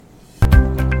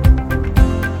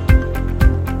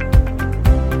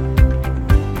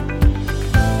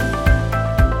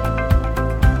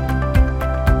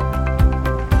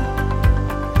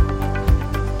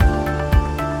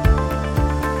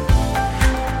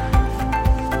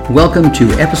Welcome to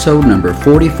episode number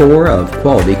 44 of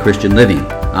Quality Christian Living.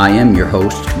 I am your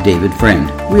host, David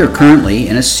Friend. We are currently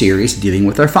in a series dealing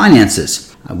with our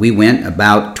finances. We went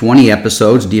about 20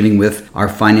 episodes dealing with our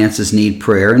finances need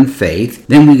prayer and faith.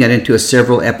 Then we got into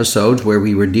several episodes where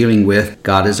we were dealing with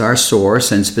God as our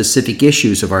source and specific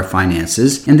issues of our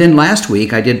finances. And then last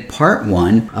week I did part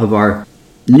one of our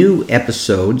new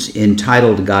episodes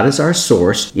entitled God is our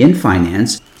source in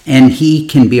finance. And He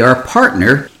can be our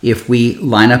partner if we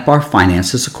line up our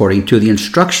finances according to the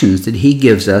instructions that He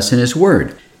gives us in His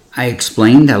Word. I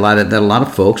explained that a lot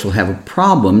of folks will have a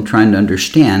problem trying to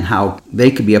understand how they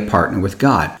could be a partner with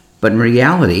God. But in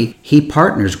reality, He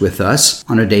partners with us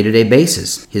on a day-to-day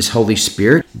basis. His Holy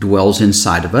Spirit dwells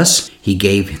inside of us. He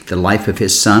gave the life of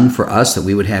His Son for us that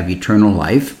we would have eternal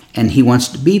life, and He wants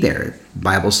to be there. The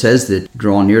Bible says that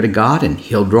draw near to God and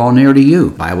He'll draw near to you.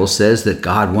 The Bible says that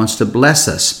God wants to bless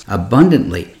us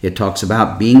abundantly. It talks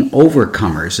about being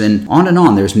overcomers and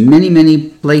on. There's many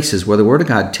places where the Word of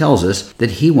God tells us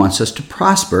that He wants us to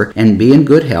prosper and be in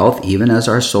good health even as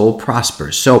our soul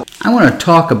prospers. So I want to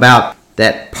talk about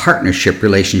that partnership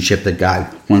relationship that God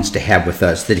wants to have with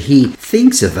us, that He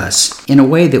thinks of us in a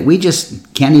way that we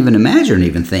just can't even imagine or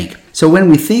even think. So when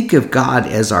we think of God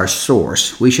as our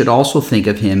source, we should also think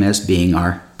of Him as being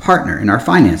our partner in our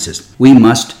finances. We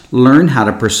must learn how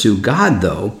to pursue God,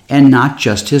 though, and not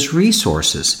just His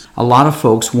resources. A lot of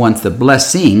folks want the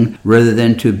blessing rather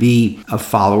than to be a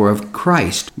follower of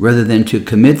Christ, rather than to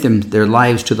commit their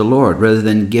lives to the Lord, rather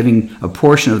than giving a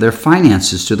portion of their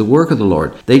finances to the work of the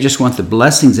Lord. They just want the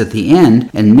blessings at the end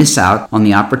and miss out on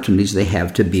the opportunities they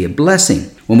have to be a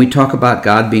blessing. When we talk about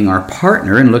God being our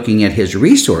partner and looking at His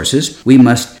resources, we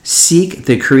must seek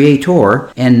the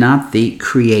Creator and not the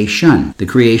creation. The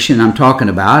creation I'm talking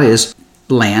about is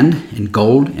land and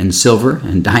gold and silver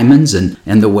and diamonds and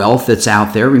the wealth that's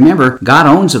out there. Remember, God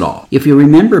owns it all. If you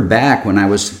remember back when I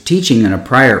was teaching in a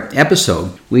prior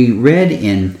episode, we read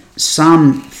in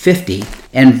Psalm 50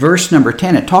 and verse number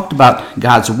 10, it talked about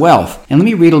God's wealth. And let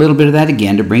me read a little bit of that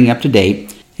again to bring you up to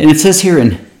date. And it says here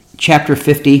in chapter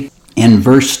 50 and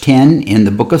verse 10 in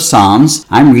the book of Psalms,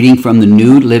 I'm reading from the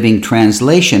New Living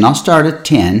Translation. I'll start at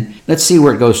 10. Let's see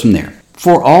where it goes from there.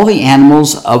 For all the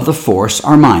animals of the forest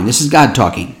are mine. This is God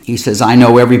talking. He says, I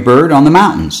know every bird on the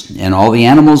mountains, and all the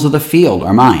animals of the field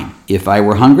are mine. If I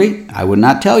were hungry, I would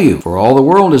not tell you, for all the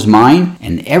world is mine,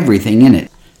 and everything in it.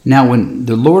 Now, when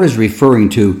the Lord is referring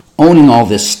to owning all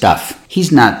this stuff,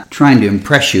 He's not trying to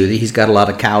impress you that He's got a lot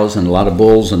of cows and a lot of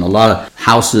bulls and a lot of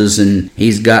houses and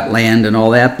He's got land and all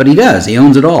that, but He does. He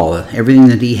owns it all. Everything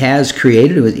that He has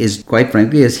created is, quite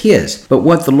frankly, is His. But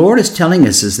what the Lord is telling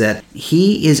us is that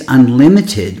He is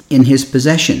unlimited in His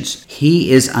possessions.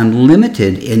 He is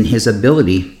unlimited in His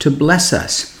ability to bless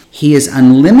us. He is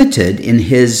unlimited in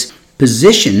His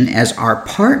position as our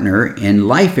partner in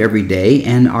life every day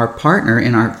and our partner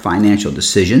in our financial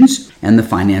decisions and the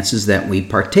finances that we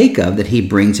partake of that He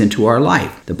brings into our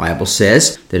life. The Bible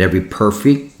says that every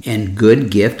perfect and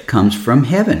good gift comes from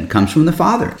heaven, comes from the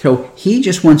Father. So He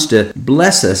just wants to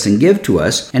bless us and give to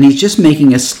us, and He's just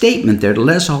making a statement there to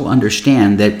let us all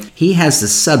understand that He has the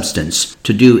substance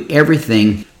to do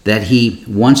everything that He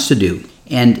wants to do,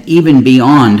 and even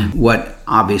beyond what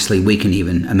obviously we can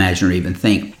even imagine or even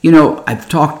think. You know, I've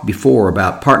talked before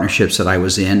about partnerships that I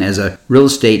was in as a real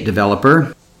estate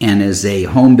developer and as a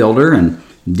home builder, and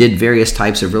did various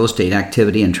types of real estate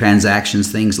activity and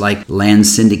transactions, things like land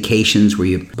syndications where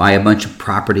you buy a bunch of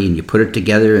property and you put it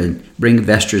together and bring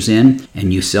investors in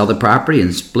and you sell the property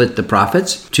and split the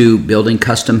profits, to building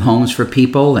custom homes for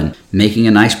people and making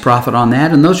a nice profit on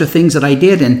that. And those are things that I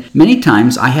did. And many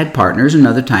times I had partners and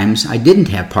other times I didn't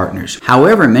have partners.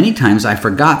 However, many times I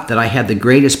forgot that I had the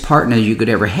greatest partner you could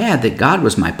ever have, that God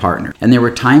was my partner. And there were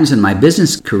times in my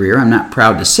business career, I'm not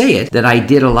proud to say it, that I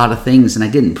did a lot of things and I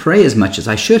didn't pray as much as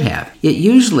I should have. It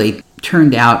usually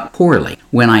turned out poorly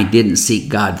when I didn't seek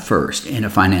God first in a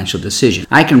financial decision.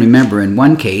 I can remember in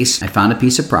one case, I found a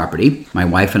piece of property. My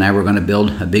wife and I were going to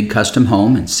build a big custom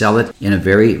home and sell it in a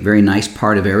very, very nice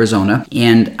part of Arizona.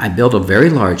 And I built a very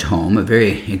large home, a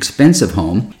very expensive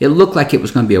home. It looked like it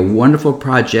was going to be a wonderful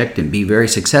project and be very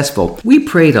successful. We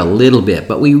prayed a little bit,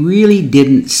 but we really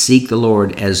didn't seek the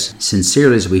Lord as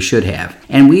sincerely as we should have.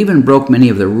 And we even broke many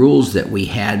of the rules that we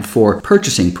had for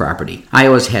purchasing property. I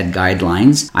always had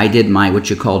guidelines. I did my what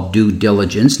you call due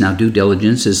diligence. Now, due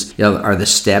diligence are the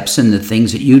steps and the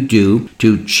things that you do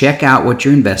to check out what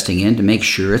you're investing in to make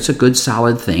sure it's a good,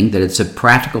 solid thing, that it's a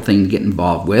practical thing to get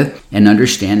involved with, and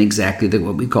understand exactly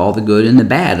what we call the good and the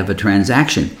bad of a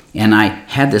transaction. And I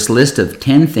had this list of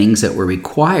 10 things that were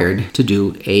required to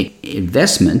do an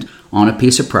investment on a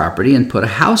piece of property and put a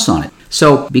house on it.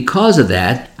 So because of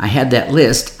that, I had that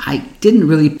list. I didn't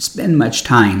really spend much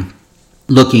time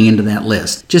looking into that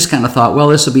list. Just kind of thought, well,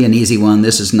 this will be an easy one.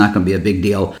 This is not going to be a big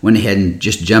deal. Went ahead and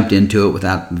just jumped into it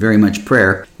without very much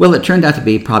prayer. Well, it turned out to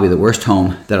be probably the worst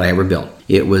home that I ever built.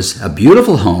 It was a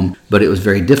beautiful home, but it was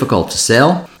very difficult to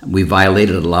sell. We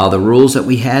violated a lot of the rules that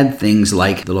we had, things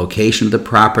like the location of the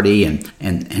property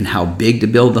and how big to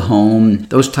build the home,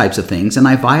 those types of things. And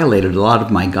I violated a lot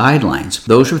of my guidelines.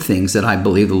 Those were things that I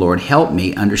believe the Lord helped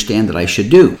me understand that I should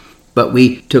do. But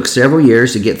we took several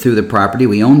years to get through the property.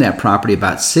 We owned that property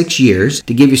about 6 years.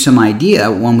 To give you some idea,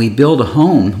 when we build a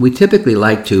home, we typically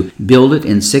like to build it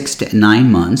in 6 to 9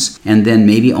 months and then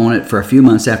maybe own it for a few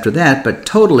months after that. But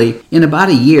totally, in about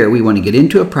a year, we want to get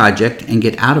into a project and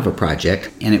get out of a project,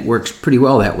 and it works pretty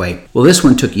well that way. Well, this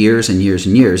one took years and years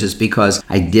and years. It's because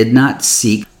I did not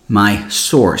seek my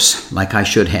source like I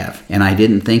should have. And I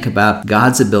didn't think about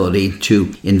God's ability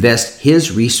to invest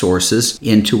His resources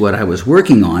into what I was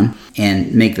working on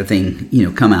and make the thing,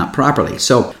 come out properly.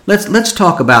 So let's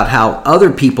talk about how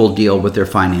other people deal with their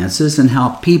finances and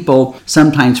how people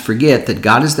sometimes forget that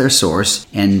God is their source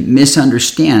and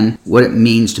misunderstand what it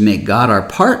means to make God our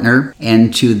partner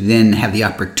and to then have the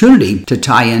opportunity to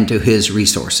tie into His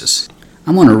resources.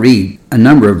 I want to read a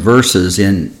number of verses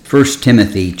in 1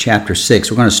 Timothy chapter 6.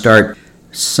 We're going to start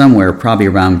somewhere probably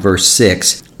around verse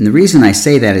 6. And the reason I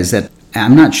say that is that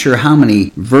I'm not sure how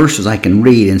many verses I can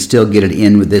read and still get it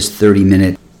in with this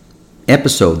 30-minute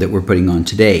episode that we're putting on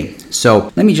today.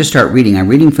 So let me just start reading. I'm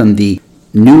reading from the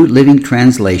New Living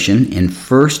Translation in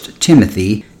 1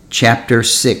 Timothy chapter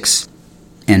 6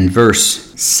 and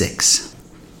verse 6.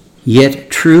 Yet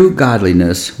true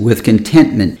godliness with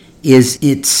contentment is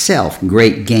itself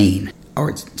great gain.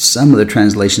 Or some of the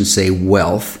translations say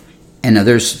wealth, and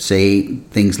others say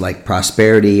things like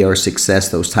prosperity or success,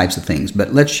 those types of things.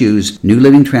 But let's use New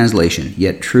Living Translation.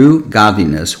 Yet true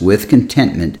godliness with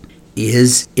contentment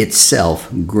is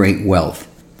itself great wealth.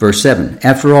 Verse 7,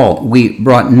 after all, we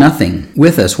brought nothing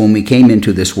with us when we came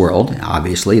into this world.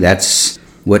 Obviously, that's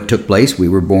what took place. We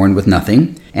were born with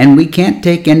nothing, and we can't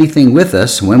take anything with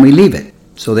us when we leave it.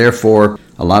 So therefore,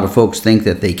 a lot of folks think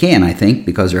that they can, I think,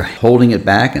 because they're holding it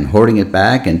back and hoarding it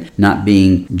back and not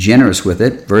being generous with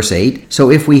it. Verse 8, so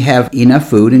if we have enough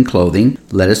food and clothing,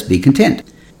 let us be content.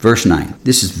 Verse 9,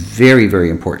 this is very, very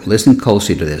important. Listen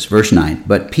closely to this. Verse 9,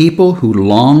 but people who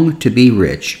long to be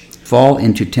rich fall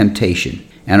into temptation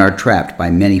and are trapped by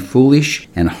many foolish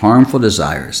and harmful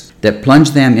desires that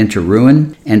plunge them into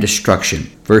ruin and destruction.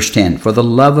 Verse 10, for the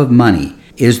love of money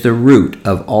is the root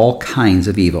of all kinds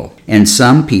of evil. And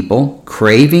some people,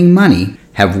 craving money,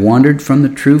 have wandered from the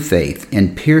true faith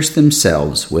and pierced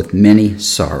themselves with many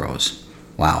sorrows.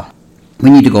 Wow. We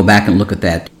need to go back and look at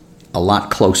that a lot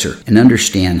closer and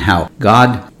understand how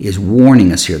God is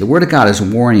warning us here. The Word of God is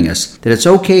warning us that it's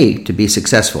okay to be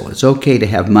successful. It's okay to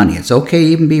have money. It's okay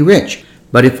to even be rich.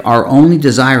 But if our only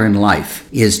desire in life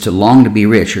is to long to be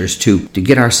rich, or is to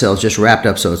get ourselves just wrapped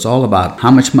up so it's all about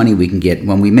how much money we can get.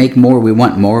 When we make more, we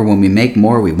want more. When we make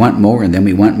more, we want more, and then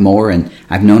we want more. And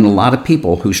I've known a lot of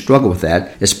people who struggle with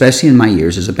that, especially in my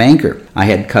years as a banker. I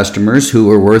had customers who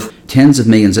were worth tens of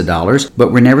millions of dollars,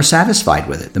 but were never satisfied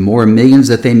with it. The more millions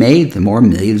that they made, the more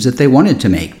millions that they wanted to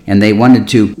make. And they wanted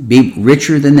to be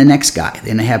richer than the next guy.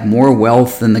 They have more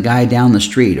wealth than the guy down the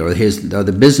street or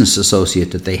the business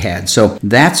associate that they had. So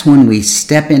that's when we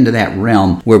step into that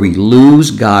realm where we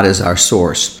lose God as our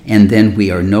source. And then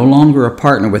we are no longer a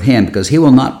partner with Him, because He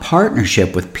will not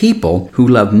partnership with people who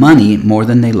love money more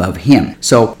than they love Him.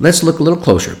 So let's look a little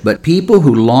closer. But people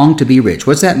who long to be rich,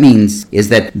 what that means is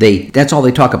that that's all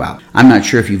they talk about. I'm not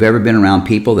sure if you've ever been around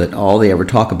people that all they ever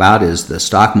talk about is the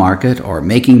stock market or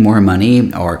making more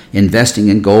money or investing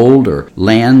in gold or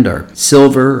land or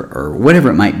silver or whatever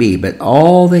it might be. But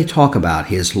all they talk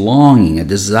about is longing, a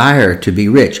desire to be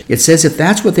rich. It says if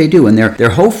that's what they do and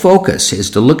their whole focus is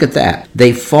to look at that,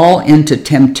 they fall into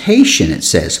temptation, it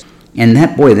says. And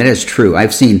that is true.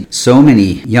 I've seen so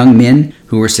many young men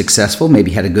who were successful,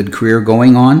 maybe had a good career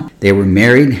going on. They were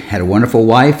married, had a wonderful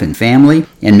wife and family,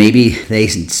 and maybe they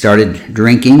started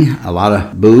drinking a lot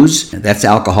of booze. That's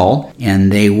alcohol.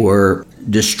 And they were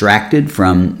distracted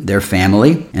from their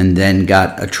family and then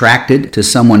got attracted to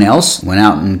someone else, went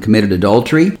out and committed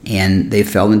adultery, and they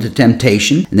fell into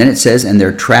temptation. And then it says, and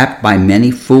they're trapped by many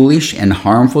foolish and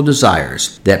harmful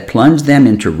desires that plunge them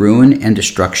into ruin and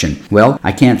destruction. Well,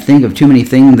 I can't think of too many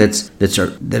things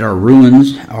that are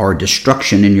ruins or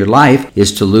destruction in your life.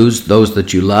 Is to lose those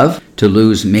that you love, to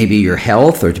lose maybe your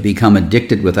health, or to become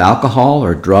addicted with alcohol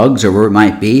or drugs or whatever it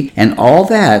might be. And all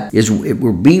that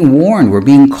we're being warned, we're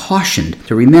being cautioned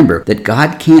to remember that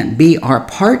God can't be our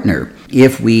partner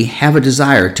if we have a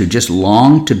desire to just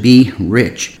long to be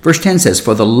rich. Verse 10 says,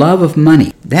 for the love of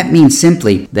money. That means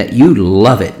simply that you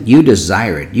love it. You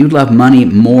desire it. You love money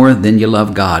more than you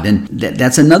love God. And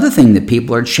that's another thing that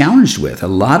people are challenged with. A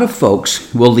lot of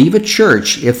folks will leave a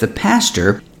church if the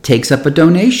pastor takes up a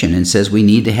donation and says we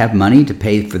need to have money to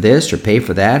pay for this or pay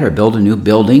for that or build a new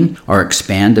building or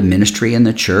expand a ministry in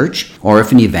the church. Or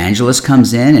if an evangelist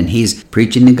comes in and he's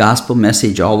preaching the gospel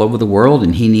message all over the world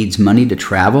and he needs money to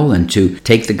travel and to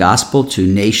take the gospel to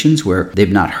nations where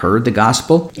they've not heard the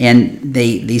gospel, and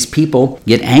these people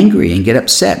get angry and get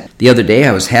upset. The other day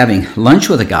I was having lunch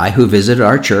with a guy who visited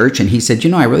our church, and he said,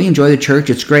 I really enjoy the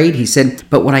church. It's great. He said,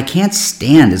 but what I can't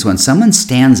stand is when someone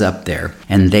stands up there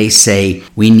and they say,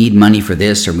 we need money for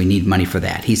this or we need money for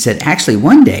that. He said, actually,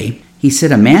 one day, he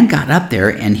said a man got up there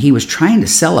and he was trying to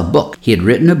sell a book. He had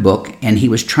written a book and he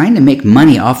was trying to make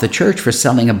money off the church for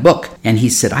selling a book. And he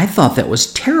said, I thought that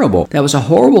was terrible. That was a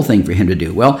horrible thing for him to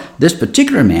do. Well, this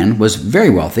particular man was very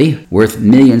wealthy, worth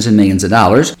millions and millions of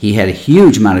dollars. He had a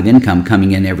huge amount of income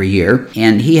coming in every year,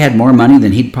 and he had more money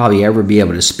than he'd probably ever be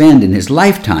able to spend in his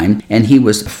lifetime. And he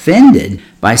was offended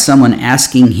by someone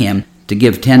asking him to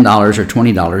give $10 or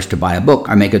 $20 to buy a book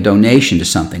or make a donation to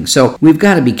something. So we've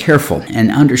got to be careful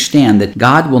and understand that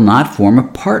God will not form a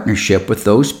partnership with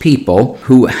those people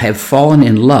who have fallen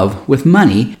in love with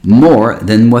money more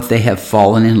than what they have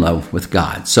fallen in love with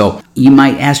God. So you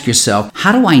might ask yourself,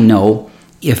 how do I know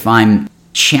if I'm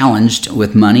challenged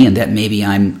with money and that maybe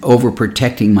I'm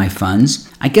overprotecting my funds?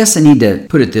 I guess I need to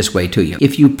put it this way to you.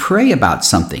 If you pray about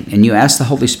something and you ask the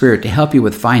Holy Spirit to help you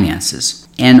with finances,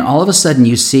 and all of a sudden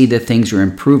you see that things are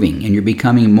improving and you're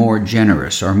becoming more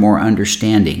generous or more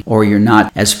understanding, or you're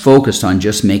not as focused on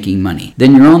just making money,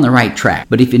 then you're on the right track.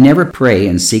 But if you never pray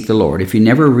and seek the Lord, if you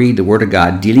never read the Word of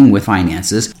God dealing with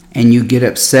finances, and you get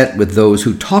upset with those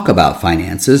who talk about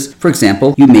finances, for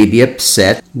example, you may be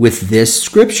upset with this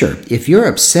scripture. If you're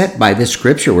upset by this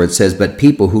scripture where it says, but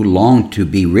people who long to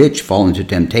be rich fall into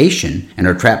temptation and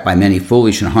are trapped by many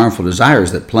foolish and harmful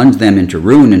desires that plunge them into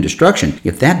ruin and destruction,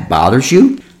 if that bothers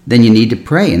you, then you need to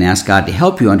pray and ask God to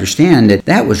help you understand that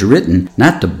that was written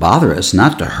not to bother us,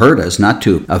 not to hurt us, not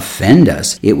to offend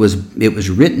us. It was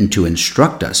written to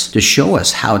instruct us, to show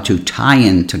us how to tie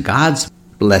into God's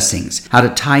blessings, how to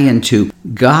tie into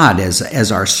God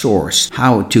as our source,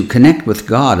 how to connect with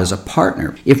God as a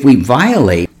partner. If we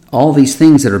violate all these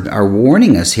things that are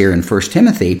warning us here in 1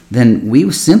 Timothy, then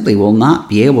we simply will not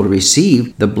be able to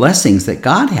receive the blessings that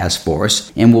God has for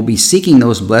us, and we'll be seeking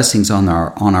those blessings on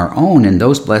our own, and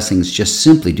those blessings just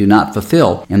simply do not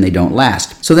fulfill and they don't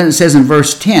last. So then it says in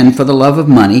verse 10, for the love of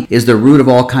money is the root of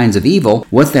all kinds of evil.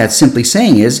 What that's simply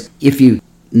saying is,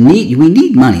 we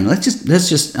need money. Let's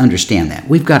just understand that.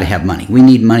 We've got to have money. We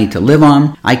need money to live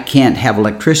on. I can't have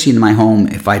electricity in my home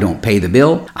if I don't pay the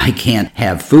bill. I can't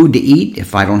have food to eat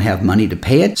if I don't have money to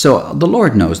pay it. So the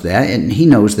Lord knows that, and He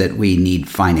knows that we need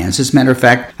finances. As a matter of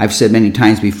fact, I've said many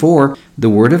times before, the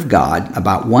Word of God,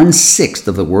 about 1/6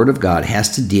 of the Word of God has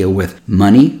to deal with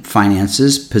money,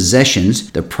 finances, possessions,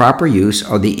 the proper use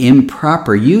or the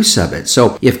improper use of it.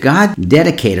 So if God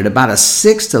dedicated about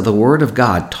 1/6 of the Word of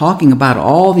God talking about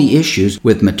all the issues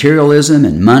with materialism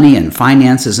and money and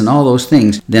finances and all those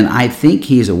things, then I think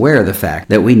He's aware of the fact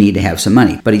that we need to have some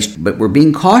money. But we're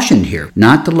being cautioned here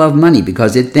not to love money,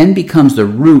 because it then becomes the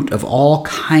root of all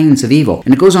kinds of evil.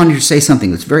 And it goes on here to say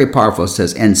something that's very powerful. It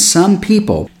says, and some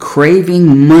people craving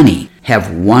money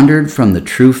have wandered from the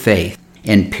true faith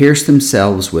and pierced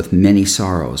themselves with many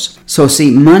sorrows. So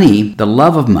see, money, the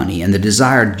love of money and the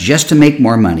desire just to make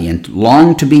more money and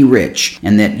long to be rich,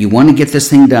 and that you want to get this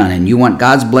thing done and you want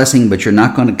God's blessing, but you're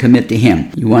not going to commit to Him.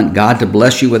 You want God to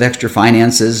bless you with extra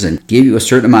finances and give you a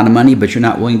certain amount of money, but you're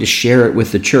not willing to share it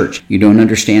with the church. You don't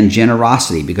understand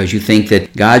generosity because you think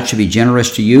that God should be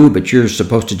generous to you, but you're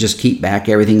supposed to just keep back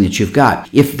everything that you've got.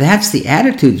 If that's the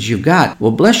attitude that you've got, well,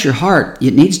 bless your heart,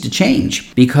 it needs to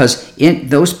change, because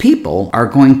those people are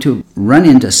going to run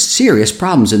into serious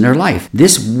problems in their life.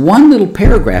 This one little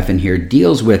paragraph in here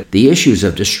deals with the issues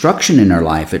of destruction in our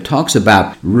life. It talks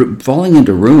about falling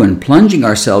into ruin, plunging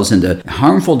ourselves into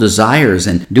harmful desires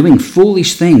and doing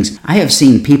foolish things. I have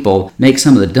seen people make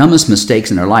some of the dumbest mistakes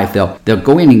in their life. They'll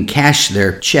go in and cash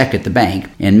their check at the bank,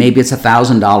 and maybe it's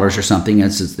 $1,000 or something.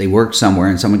 And since they worked somewhere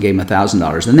and someone gave them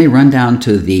 $1,000, then they run down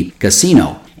to the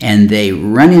casino and they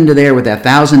run into there with that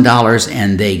 $1,000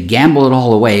 and they gamble it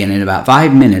all away, and in about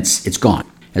 5 minutes, it's gone.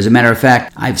 As a matter of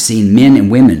fact, I've seen men and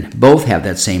women both have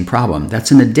that same problem.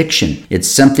 That's an addiction. It's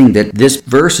something that this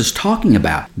verse is talking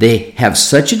about. They have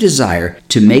such a desire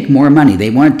to make more money. They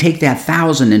want to take that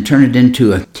 1,000 and turn it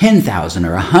into a 10,000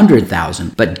 or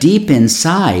 100,000. But deep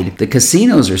inside, the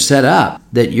casinos are set up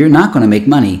that you're not going to make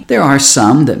money. There are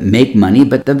some that make money,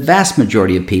 but the vast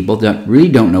majority of people that really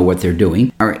don't know what they're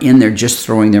doing are in there just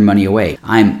throwing their money away.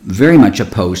 I'm very much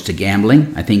opposed to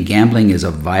gambling. I think gambling is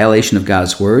a violation of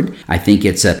God's word. I think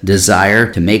it's a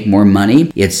desire to make more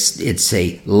money. It's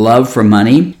a love for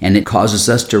money, and it causes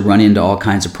us to run into all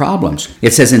kinds of problems.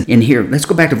 It says in here, let's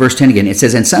go back to verse 10 again. It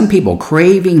says, and some people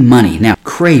craving money. Now,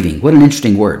 craving, what an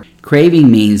interesting word. Craving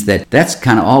means that's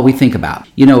kind of all we think about.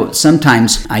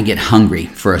 Sometimes I get hungry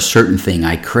for a certain thing.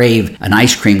 I crave an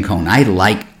ice cream cone. I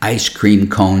like ice cream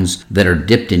cones that are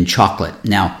dipped in chocolate.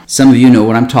 Now, some of you know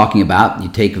what I'm talking about. You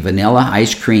take vanilla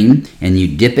ice cream and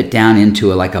you dip it down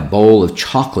into like a bowl of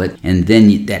chocolate, and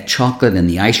then that chocolate and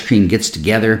the ice cream gets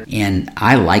together, and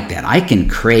I like that. I can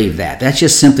crave that. That's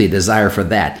just simply a desire for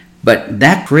that. But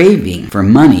that craving for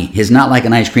money is not like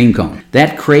an ice cream cone.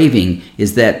 That craving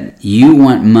is that you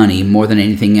want money more than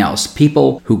anything else.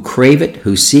 People who crave it,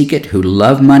 who seek it, who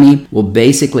love money, will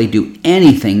basically do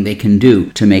anything they can do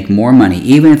to make more money,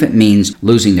 even if it means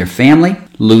losing their family,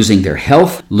 losing their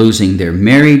health, losing their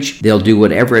marriage. They'll do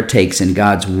whatever it takes, and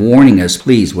God's warning us,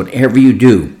 please, whatever you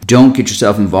do, don't get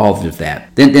yourself involved with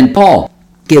that. Then Paul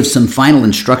gives some final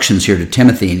instructions here to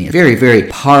Timothy, and very, very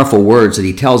powerful words that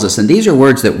he tells us. And these are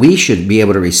words that we should be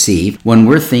able to receive when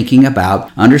we're thinking about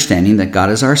understanding that God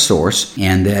is our source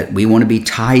and that we want to be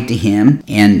tied to him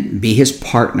and be his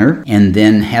partner, and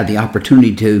then have the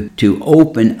opportunity to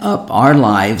open up our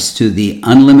lives to the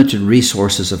unlimited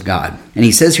resources of God. And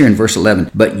he says here in verse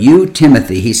 11, but you,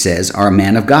 Timothy, he says, are a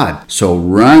man of God. So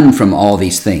run from all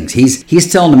these things. He's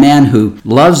telling a man who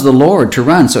loves the Lord to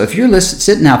run. So if you're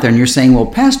sitting out there and you're saying, well,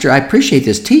 Pastor, I appreciate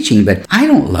this teaching, but I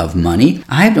don't love money.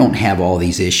 I don't have all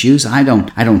these issues. I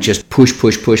don't just push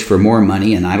for more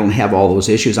money, and I don't have all those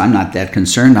issues. I'm not that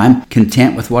concerned. I'm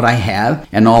content with what I have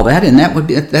and all that. And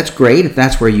that's great if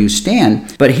that's where you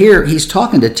stand. But here he's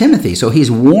talking to Timothy. So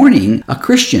he's warning a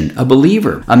Christian, a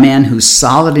believer, a man who's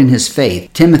solid in his faith.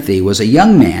 Timothy was a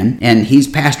young man, and he's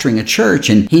pastoring a church,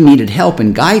 and he needed help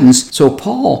and guidance. So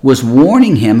Paul was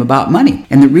warning him about money.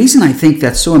 And the reason I think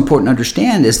that's so important to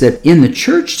understand is that in the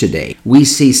church today, we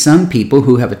see some people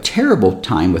who have a terrible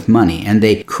time with money, and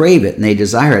they crave it and they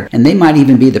desire it, and they might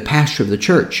even be the pastor of the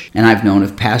church. And I've known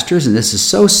of pastors, and this is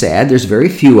so sad, there's very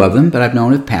few of them, but I've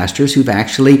known of pastors who've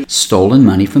actually stolen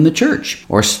money from the church,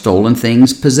 or stolen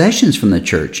possessions from the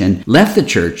church, and left the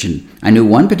church. And I knew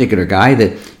one particular guy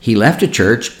that he left a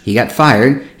church, he got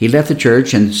fired, he left the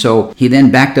church, and so he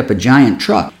then backed up a giant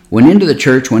truck, went into the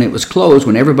church when it was closed,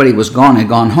 when everybody was gone and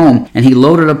gone home, and he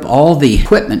loaded up all the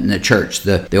equipment in the church,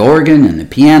 the organ and the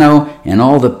piano and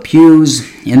all the pews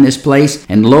in this place,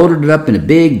 and loaded it up in a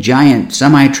big giant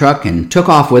semi-truck and took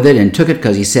off with it, and took it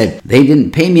because he said, they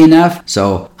didn't pay me enough,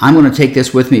 so I'm going to take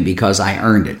this with me because I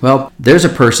earned it. Well, there's a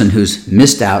person who's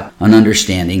missed out on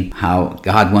understanding how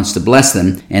God wants to bless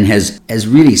them, and has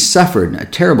really suffered a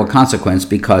terrible consequence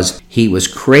because he was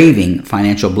craving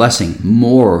financial blessing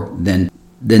more than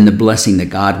the blessing that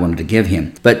God wanted to give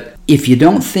him. But if you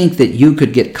don't think that you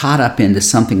could get caught up into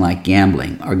something like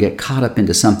gambling, or get caught up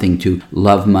into something to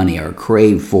love money or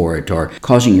crave for it, or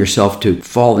causing yourself to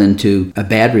fall into a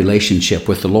bad relationship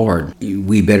with the Lord,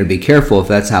 we better be careful if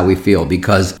that's how we feel,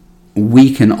 because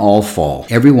we can all fall.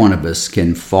 Every one of us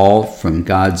can fall from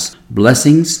God's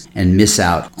blessings and miss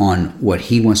out on what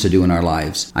he wants to do in our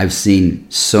lives. I've seen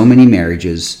so many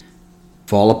marriages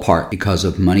fall apart because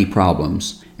of money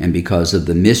problems, and because of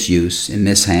the misuse and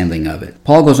mishandling of it.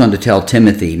 Paul goes on to tell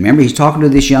Timothy, remember, he's talking to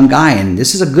this young guy, and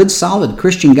this is a good, solid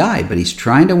Christian guy, but he's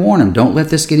trying to warn him, don't let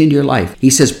this get into your life. He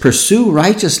says, pursue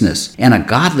righteousness and a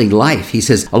godly life. He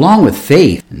says, along with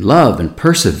faith and love and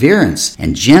perseverance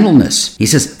and gentleness. He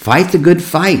says, fight the good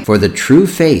fight for the true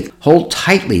faith. Hold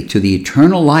tightly to the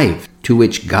eternal life to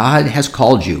which God has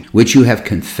called you, which you have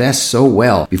confessed so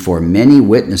well before many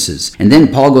witnesses. And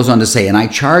then Paul goes on to say, and I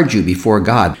charge you before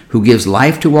God, who gives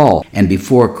life to all, and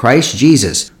before Christ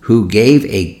Jesus, who gave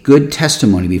a good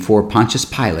testimony before Pontius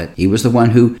Pilate, he was the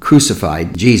one who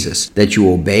crucified Jesus, that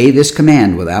you obey this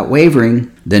command without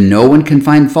wavering. Then no one can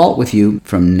find fault with you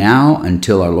from now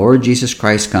until our Lord Jesus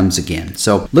Christ comes again.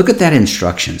 So look at that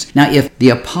instructions. Now, if the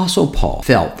Apostle Paul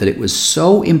felt that it was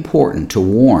so important to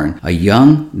warn a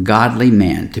young, godly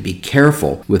man to be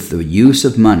careful with the use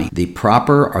of money, the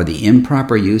proper or the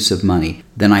improper use of money,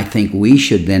 then I think we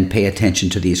should then pay attention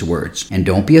to these words. And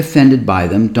don't be offended by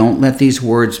them. Don't let these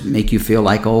words make you feel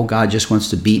like, oh, God just wants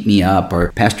to beat me up,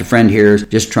 or Pastor Friend here is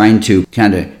just trying to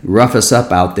kind of rough us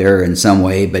up out there in some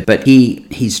way. But he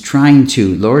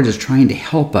Lord is trying to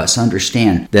help us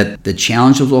understand that the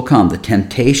challenges will come, the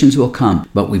temptations will come,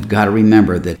 but we've got to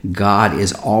remember that God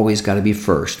is always got to be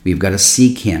first. We've got to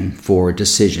seek Him for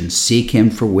decisions, seek Him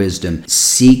for wisdom,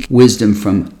 seek wisdom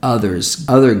from others,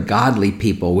 other godly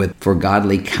people for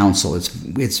godly counsel.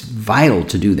 It's vital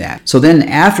to do that. So then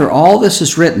after all this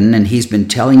is written, and he's been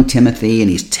telling Timothy, and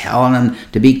he's telling him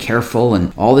to be careful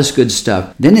and all this good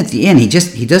stuff, then at the end,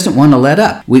 he doesn't want to let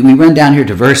up. We run down here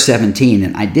to verse 17,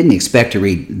 and I didn't expect to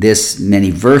read this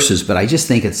many verses, but I just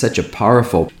think it's such a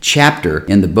powerful chapter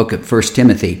in the book of 1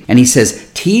 Timothy. And he says,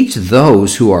 teach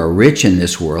those who are rich in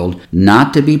this world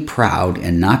not to be proud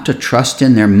and not to trust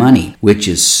in their money, which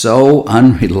is so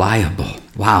unreliable.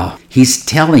 Wow. He's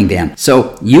telling them.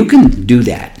 So you can do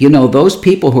that. Those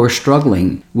people who are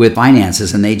struggling with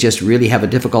finances and they just really have a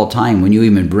difficult time when you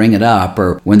even bring it up,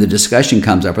 or when the discussion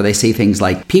comes up, or they say things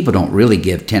like, people don't really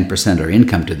give 10% of their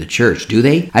income to the church, do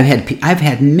they? I've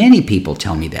had many people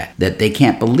tell me that they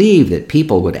can't believe that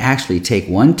people would actually take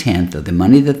 1/10 of the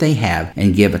money that they have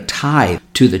and give a tithe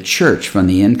to the church from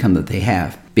the income that they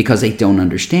have, because they don't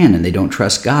understand and they don't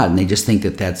trust God, and they just think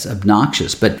that that's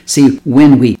obnoxious. But see,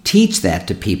 when we teach that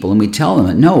to people and we tell them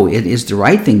that no, it is the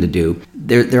right thing to do,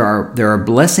 there are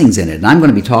blessings in it. And I'm going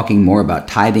to be talking more about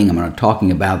tithing. I'm going to be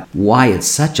talking about why it's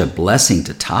such a blessing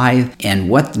to tithe, and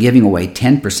what giving away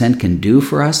 10% can do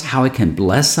for us, how it can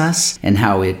bless us, and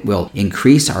how it will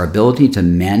increase our ability to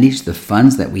manage the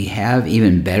funds that we have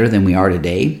even better than we are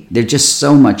today. There's just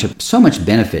so much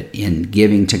benefit in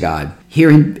giving to God. Here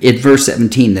in verse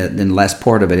 17, in the last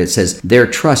part of it, it says, their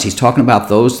trust. He's talking about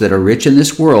those that are rich in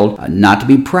this world, not to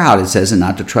be proud, it says, and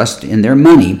not to trust in their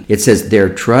money. It says their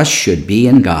trust should be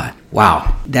in God.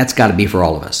 Wow, that's got to be for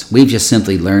all of us. We just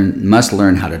simply must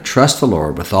learn how to trust the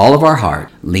Lord with all of our heart,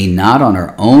 lean not on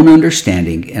our own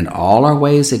understanding, in all our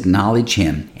ways acknowledge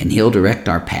Him, and He'll direct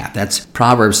our path. That's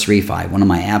Proverbs 3:5, one of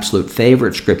my absolute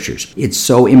favorite scriptures. It's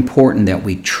so important that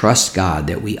we trust God,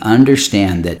 that we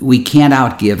understand that we can't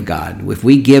outgive God. If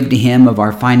we give to Him of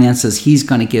our finances, He's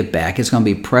going to give back. It's going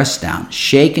to be pressed down,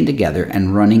 shaken together,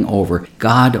 and running over.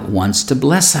 God wants to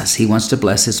bless us. He wants to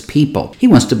bless His people. He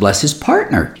wants to bless His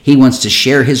partner. He wants to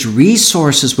share His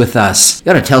resources with us.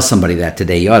 You ought to tell somebody that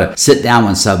today. You ought to sit down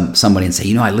with somebody and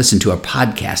say, I listened to a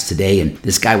podcast today, and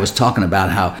this guy was talking about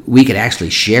how we could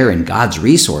actually share in God's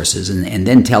resources, and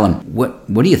then tell him,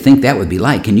 what do you think that would be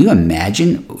like? Can you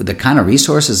imagine the kind of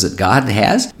resources that God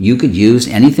has? You could use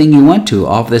anything you want to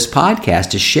off this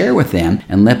podcast to share with them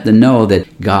and let them know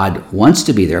that God wants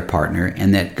to be their partner,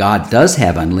 and that God does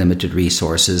have unlimited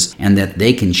resources, and that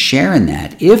they can share in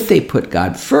that if they put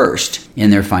God first in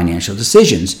their financial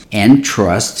decisions and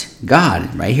trust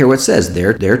God. Right here what it says,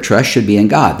 their trust should be in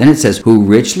God. Then it says, who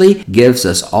richly gives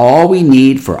us all we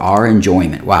need for our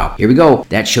enjoyment. Wow, here we go.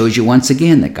 That shows you once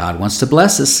again that God wants to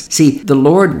bless us. See, the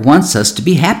Lord wants us to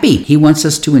be happy. He wants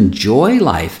us to enjoy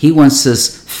life. He wants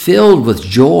us filled with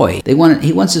joy. He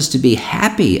wants us to be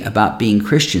happy about being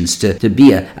Christians, to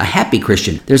be a happy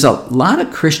Christian. There's a lot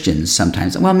of Christians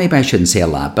sometimes, well, maybe I shouldn't say a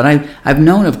lot, but I've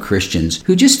known of Christians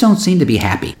who just don't seem to be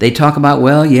happy. They talk about,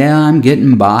 well, yeah, I'm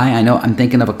getting by. I know I'm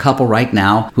thinking of a couple right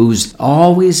now who's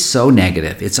always so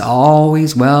negative. It's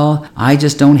always, well, I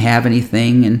just don't have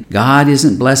anything, and God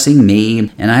isn't blessing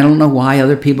me, and I don't know why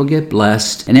other people get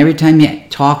blessed. And every time you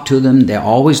talk to them, they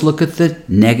always look at the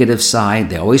negative side.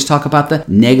 They always talk about the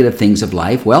negative things of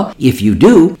life. Well, if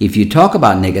you talk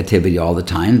about negativity all the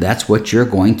time, that's what you're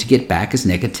going to get back is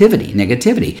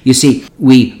negativity. You see,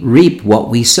 we reap what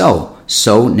we sow.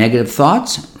 Sow negative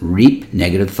thoughts, reap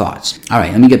negative thoughts. All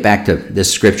right, let me get back to this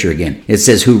scripture again. It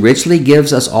says, who richly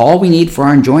gives us all we need for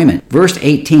our enjoyment. Verse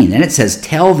 18, then it says,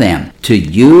 tell them to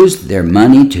use their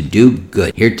money to do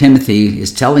good. Here Timothy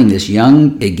is telling this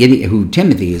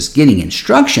Timothy is getting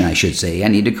instruction, I should say. I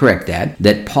need to correct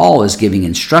that Paul is giving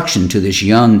instruction to this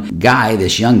young guy,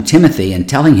 this young Timothy, and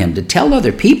telling him to tell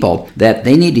other people that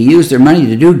they need to use their money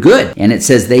to do good. And it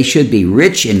says they should be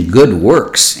rich in good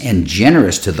works and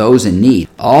generous to those in need,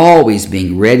 always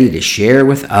being ready to share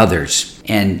with others.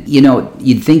 And,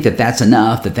 you'd think that that's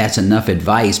enough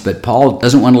advice, but Paul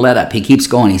doesn't want to let up. He keeps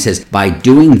going. He says, by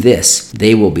doing this,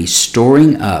 they will be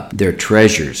storing up their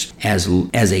treasures as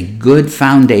a good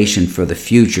foundation for the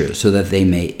future, so that they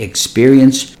may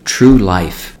experience true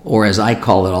life, or as I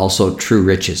call it also, true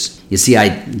riches. You see,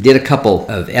 I did a couple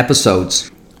of episodes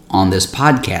on this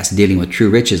podcast dealing with true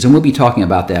riches, and we'll be talking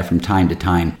about that from time to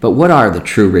time. But what are the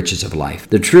true riches of life?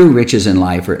 The true riches in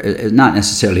life are not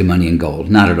necessarily money and gold,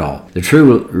 not at all. The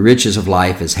true riches of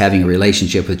life is having a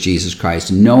relationship with Jesus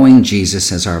Christ, knowing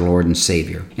Jesus as our Lord and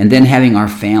Savior, and then having our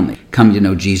family come to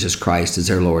know Jesus Christ as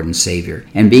their Lord and Savior,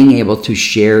 and being able to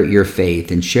share your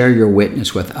faith and share your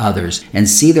witness with others and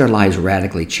see their lives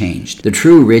radically changed. The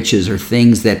true riches are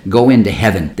things that go into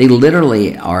heaven. They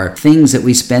literally are things that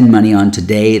we spend money on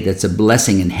today that's a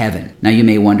blessing in heaven. Now you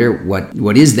may wonder,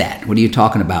 what is that? What are you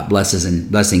talking about,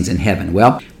 blessings in heaven?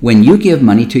 Well, when you give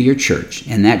money to your church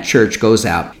and that church goes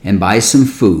out and buys some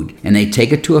food and they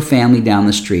take it to a family down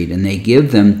the street and they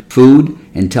give them food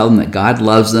and tell them that God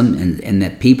loves them and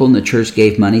that people in the church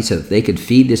gave money so that they could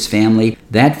feed this family,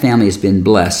 that family has been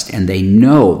blessed and they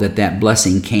know that that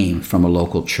blessing came from a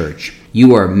local church.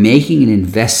 You are making an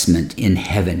investment in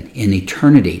heaven, in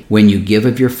eternity, when you give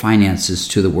of your finances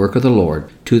to the work of the Lord,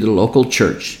 to the local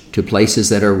church, to places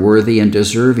that are worthy and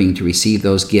deserving to receive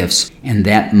those gifts, and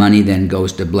that money then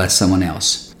goes to bless someone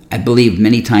else. I believe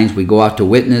many times we go out to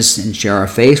witness and share our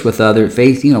faith with other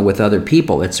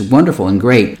people. It's wonderful and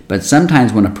great, but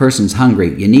sometimes when a person's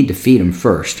hungry, you need to feed them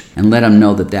first and let them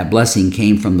know that that blessing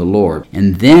came from the Lord.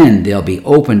 And then they'll be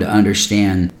open to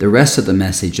understand the rest of the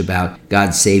message about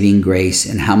God's saving grace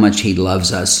and how much He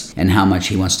loves us and how much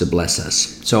He wants to bless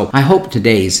us. So I hope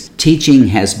today's teaching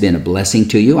has been a blessing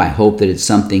to you. I hope that it's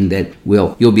something that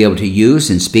you'll be able to use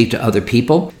and speak to other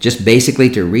people. Just basically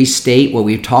to restate what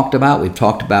we've talked about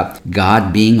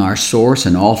God being our source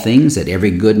in all things, that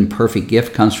every good and perfect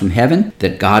gift comes from heaven,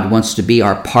 that God wants to be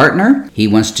our partner. He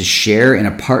wants to share in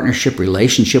a partnership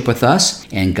relationship with us,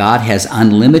 and God has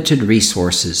unlimited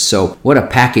resources. So what a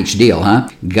package deal, huh?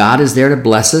 God is there to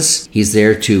bless us. He's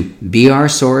there to be our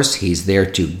source. He's there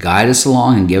to guide us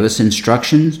along and give us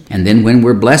instructions. And then when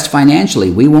we're blessed financially,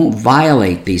 we won't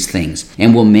violate these things,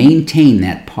 and we'll maintain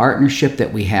that partnership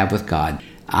that we have with God.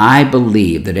 I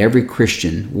believe that every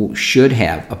Christian should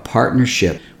have a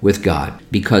partnership with God,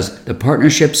 because the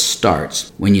partnership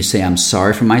starts when you say, I'm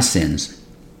sorry for my sins.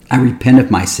 I repent of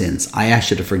my sins. I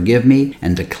ask you to forgive me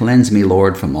and to cleanse me,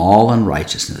 Lord, from all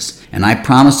unrighteousness. And I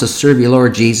promise to serve you,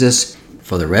 Lord Jesus,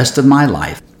 for the rest of my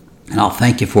life. And I'll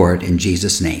thank you for it in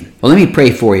Jesus' name. Well, let me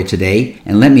pray for you today,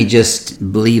 and let me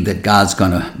just believe that God's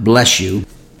going to bless you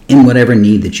in whatever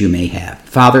need that you may have.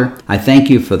 Father, I thank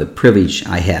you for the privilege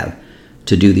I have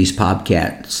to do these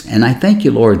podcasts. And I thank you,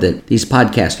 Lord, that these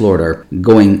podcasts, Lord, are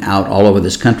going out all over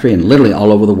this country and literally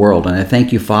all over the world. And I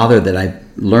thank you, Father, that I've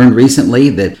learned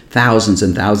recently that thousands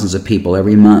and thousands of people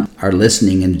every month are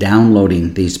listening and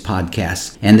downloading these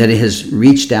podcasts, and that it has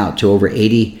reached out to over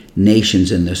 80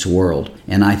 nations in this world.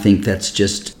 And I think it's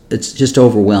just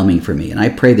overwhelming for me. And I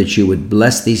pray that you would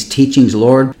bless these teachings,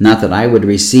 Lord, not that I would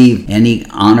receive any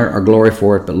honor or glory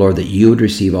for it, but Lord, that you would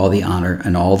receive all the honor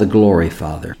and all the glory,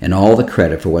 Father, and all the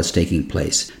credit for what's taking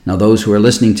place. Now, those who are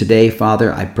listening today,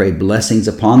 Father, I pray blessings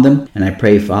upon them. And I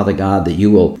pray, Father God, that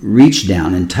you will reach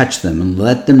down and touch them and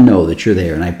let them know that you're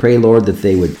there. And I pray, Lord, that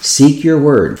they would seek your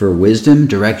word for wisdom,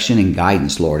 direction, and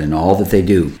guidance, Lord, in all that they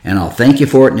do. And I'll thank you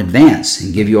for it in advance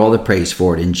and give you all the praise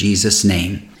for it in Jesus'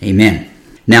 name. Amen.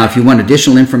 Now, if you want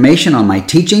additional information on my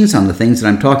teachings, on the things that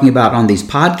I'm talking about on these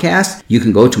podcasts, you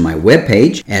can go to my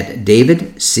webpage at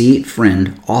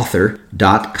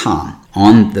davidcfriendauthor.com.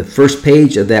 On the first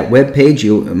page of that webpage,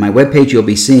 my webpage, you'll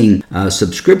be seeing a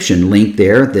subscription link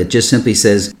there that just simply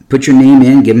says, put your name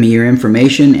in, give me your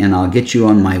information, and I'll get you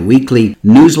on my weekly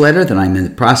newsletter that I'm in the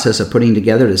process of putting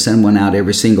together to send one out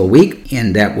every single week,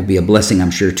 and that will be a blessing,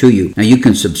 I'm sure, to you. Now, you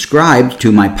can subscribe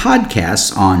to my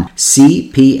podcasts on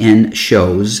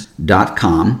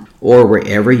cpnshows.com or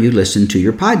wherever you listen to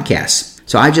your podcasts.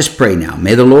 So I just pray now,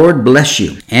 may the Lord bless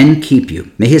you and keep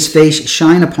you. May His face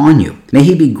shine upon you. May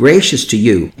He be gracious to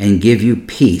you and give you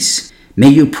peace. May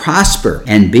you prosper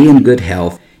and be in good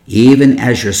health, even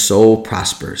as your soul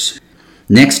prospers.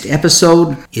 Next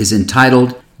episode is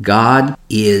entitled, God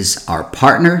is Our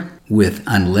Partner with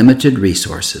Unlimited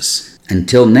Resources.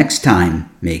 Until next time,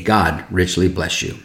 may God richly bless you.